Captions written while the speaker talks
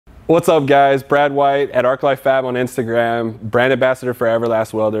What's up guys, Brad White at ArcLife Fab on Instagram, brand ambassador for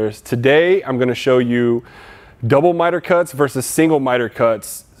Everlast Welders. Today I'm going to show you double miter cuts versus single miter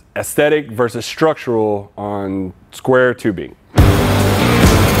cuts, aesthetic versus structural on square tubing.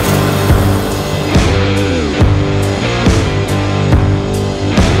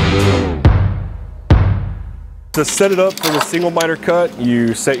 To set it up for the single miter cut,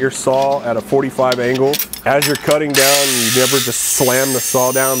 you set your saw at a 45 angle. As you're cutting down, you never just slam the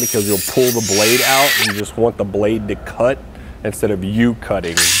saw down because you'll pull the blade out. You just want the blade to cut instead of you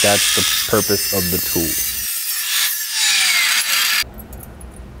cutting. That's the purpose of the tool.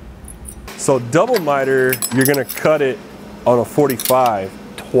 So double miter, you're gonna cut it on a 45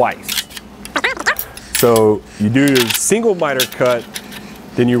 twice. So you do your single miter cut,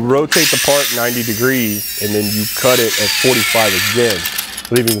 then you rotate the part 90 degrees and then you cut it at 45 again,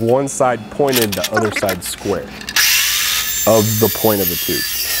 leaving one side pointed, the other side square of the point of the tube.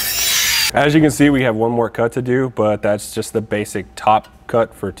 As you can see, we have one more cut to do, but that's just the basic top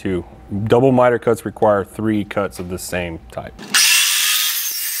cut for two. Double miter cuts require 3 cuts of the same type.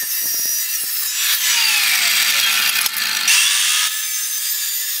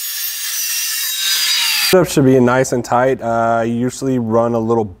 Setup should be nice and tight. I usually run a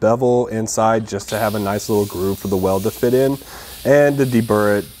little bevel inside just to have a nice little groove for the weld to fit in and to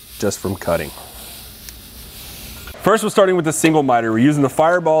deburr it just from cutting. First, we're starting with the single miter. We're using the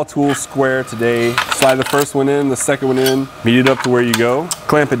Fireball tool square today. Slide the first one in, the second one in, meet it up to where you go,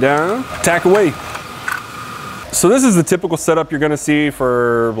 clamp it down, tack away. So this is the typical setup you're gonna see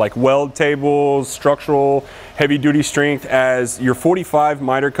for like weld tables, structural, heavy duty strength. As your 45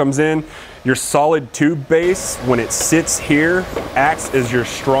 miter comes in, your solid tube base, when it sits here, acts as your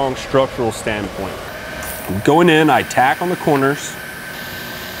strong structural standpoint. Going in, I tack on the corners.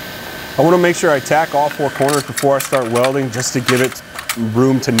 I wanna make sure I tack all 4 corners before I start welding, just to give it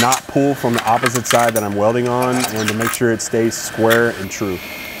room to not pull from the opposite side that I'm welding on and to make sure it stays square and true.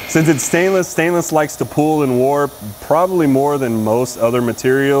 Since it's stainless, stainless likes to pull and warp probably more than most other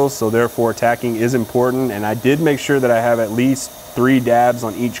materials, so therefore tacking is important, and I did make sure that I have at least 3 dabs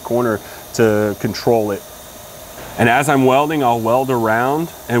on each corner to control it. And as I'm welding, I'll weld around,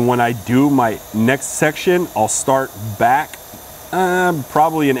 and when I do my next section, I'll start back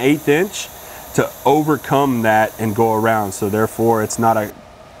probably an 1/8 inch to overcome that and go around, so therefore it's not a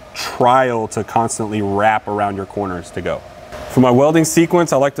trial to constantly wrap around your corners to go. For my welding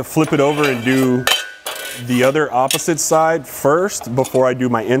sequence, I like to flip it over and do the other opposite side first before I do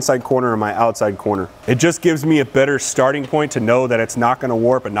my inside corner and my outside corner. It just gives me a better starting point to know that it's not gonna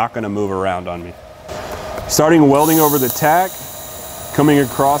warp and not gonna move around on me. Starting welding over the tack, coming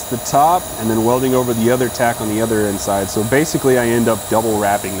across the top, and then welding over the other tack on the other inside. So basically I end up double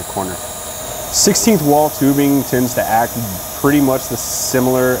wrapping the corner. 16th wall tubing tends to act pretty much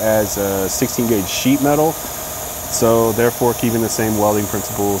similar as a 16 gauge sheet metal. So therefore keeping the same welding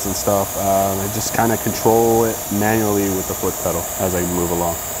principles and stuff. I just kind of control it manually with the foot pedal as I move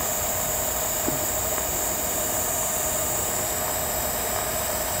along.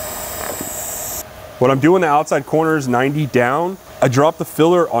 When I'm doing the outside corners 90 down, I drop the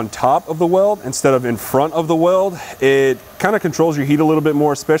filler on top of the weld instead of in front of the weld. It kind of controls your heat a little bit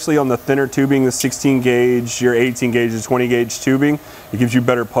more, especially on the thinner tubing, the 16 gauge, your 18 gauge, the 20 gauge tubing. It gives you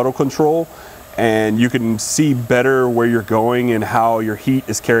better puddle control, and you can see better where you're going and how your heat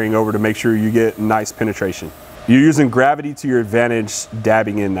is carrying over to make sure you get nice penetration. You're using gravity to your advantage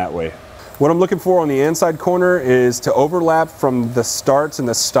dabbing in that way. What I'm looking for on the inside corner is to overlap from the starts and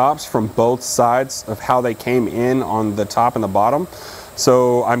the stops from both sides of how they came in on the top and the bottom.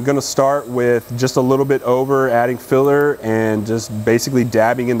 So I'm gonna start with just a little bit over, adding filler and just basically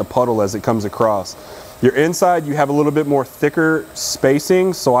dabbing in the puddle as it comes across. Your inside, you have a little bit more thicker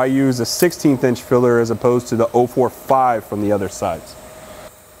spacing, so I use a 16th inch filler as opposed to the 045 from the other sides.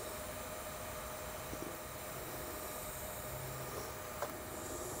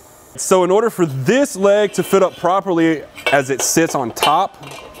 So in order for this leg to fit up properly as it sits on top,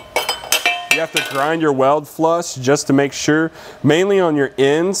 you have to grind your weld flush just to make sure, mainly on your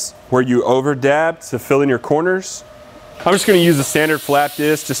ends where you over dab to fill in your corners. I'm just going to use a standard flat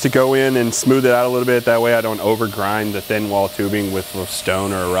disc just to go in and smooth it out a little bit. That way I don't over grind the thin wall tubing with a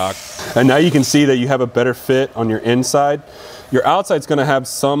stone or a rock. And now you can see that you have a better fit on your inside. Your outside's going to have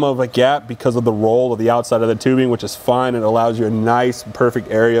some of a gap because of the roll of the outside of the tubing, which is fine. It allows you a nice, perfect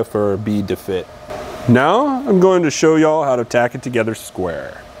area for a bead to fit. Now I'm going to show y'all how to tack it together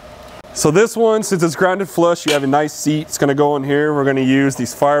square. So this one, since it's grounded flush, you have a nice seat. It's going to go in here. We're going to use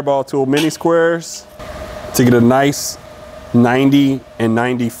these Fireball tool mini squares to get a nice 90 and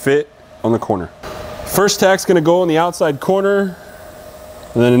 90 fit on the corner. First tack's gonna go on the outside corner.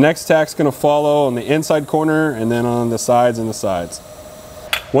 And then the next tack's gonna follow on the inside corner and then on the sides and the sides.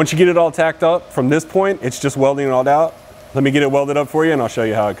 Once you get it all tacked up, from this point, it's just welding it all out. Let me get it welded up for you and I'll show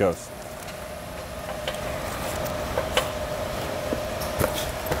you how it goes.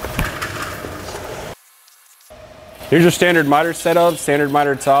 Here's your standard miter setup, standard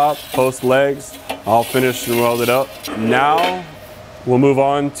miter top, post legs, all finished and welded up. Now, we'll move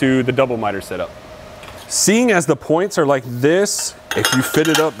on to the double miter setup. Seeing as the points are like this, if you fit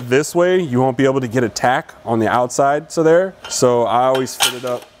it up this way, you won't be able to get a tack on the outside, so I always fit it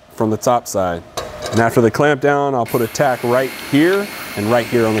up from the top side. And after the clamp down, I'll put a tack right here and right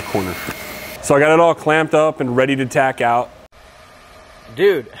here on the corner. So I got it all clamped up and ready to tack out.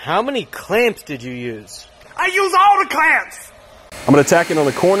 Dude, how many clamps did you use? I use all the clamps! I'm gonna tack it on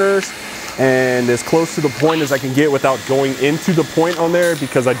the corners and as close to the point as I can get without going into the point on there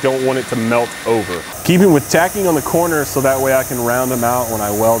because I don't want it to melt over. Keeping with tacking on the corners so that way I can round them out when I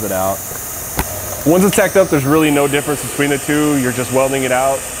weld it out. Once it's tacked up, there's really no difference between the two. You're just welding it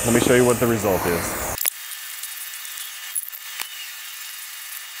out. Let me show you what the result is.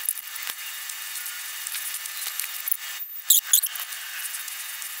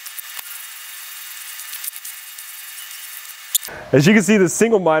 As you can see, the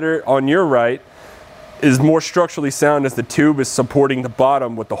single miter on your right is more structurally sound as the tube is supporting the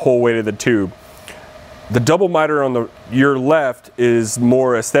bottom with the whole weight of the tube. The double miter on your left is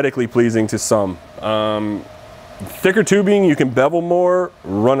more aesthetically pleasing to some. Thicker tubing, you can bevel more,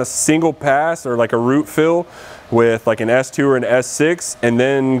 run a single pass or like a root fill with like an S2 or an S6 and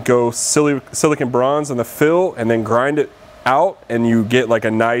then go silicon bronze on the fill and then grind it out and you get like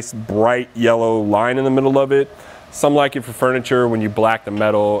a nice bright yellow line in the middle of it. Some like it for furniture when you black the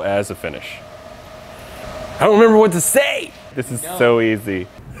metal as a finish. I don't remember what to say. This is so easy.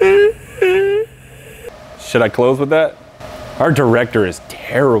 Should I close with that? Our director is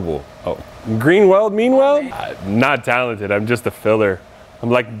terrible. Oh, green weld, mean weld? Not talented, I'm just a filler. I'm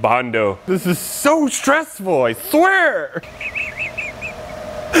like Bondo. This is so stressful, I swear.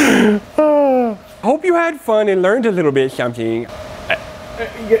 Hope you had fun and learned a little bit something.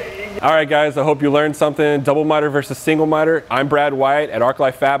 All right, guys, I hope you learned something. Double miter versus single miter. I'm Brad White at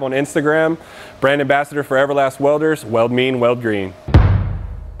ArcLife Fab on Instagram. Brand ambassador for Everlast Welders. Weld mean, weld green.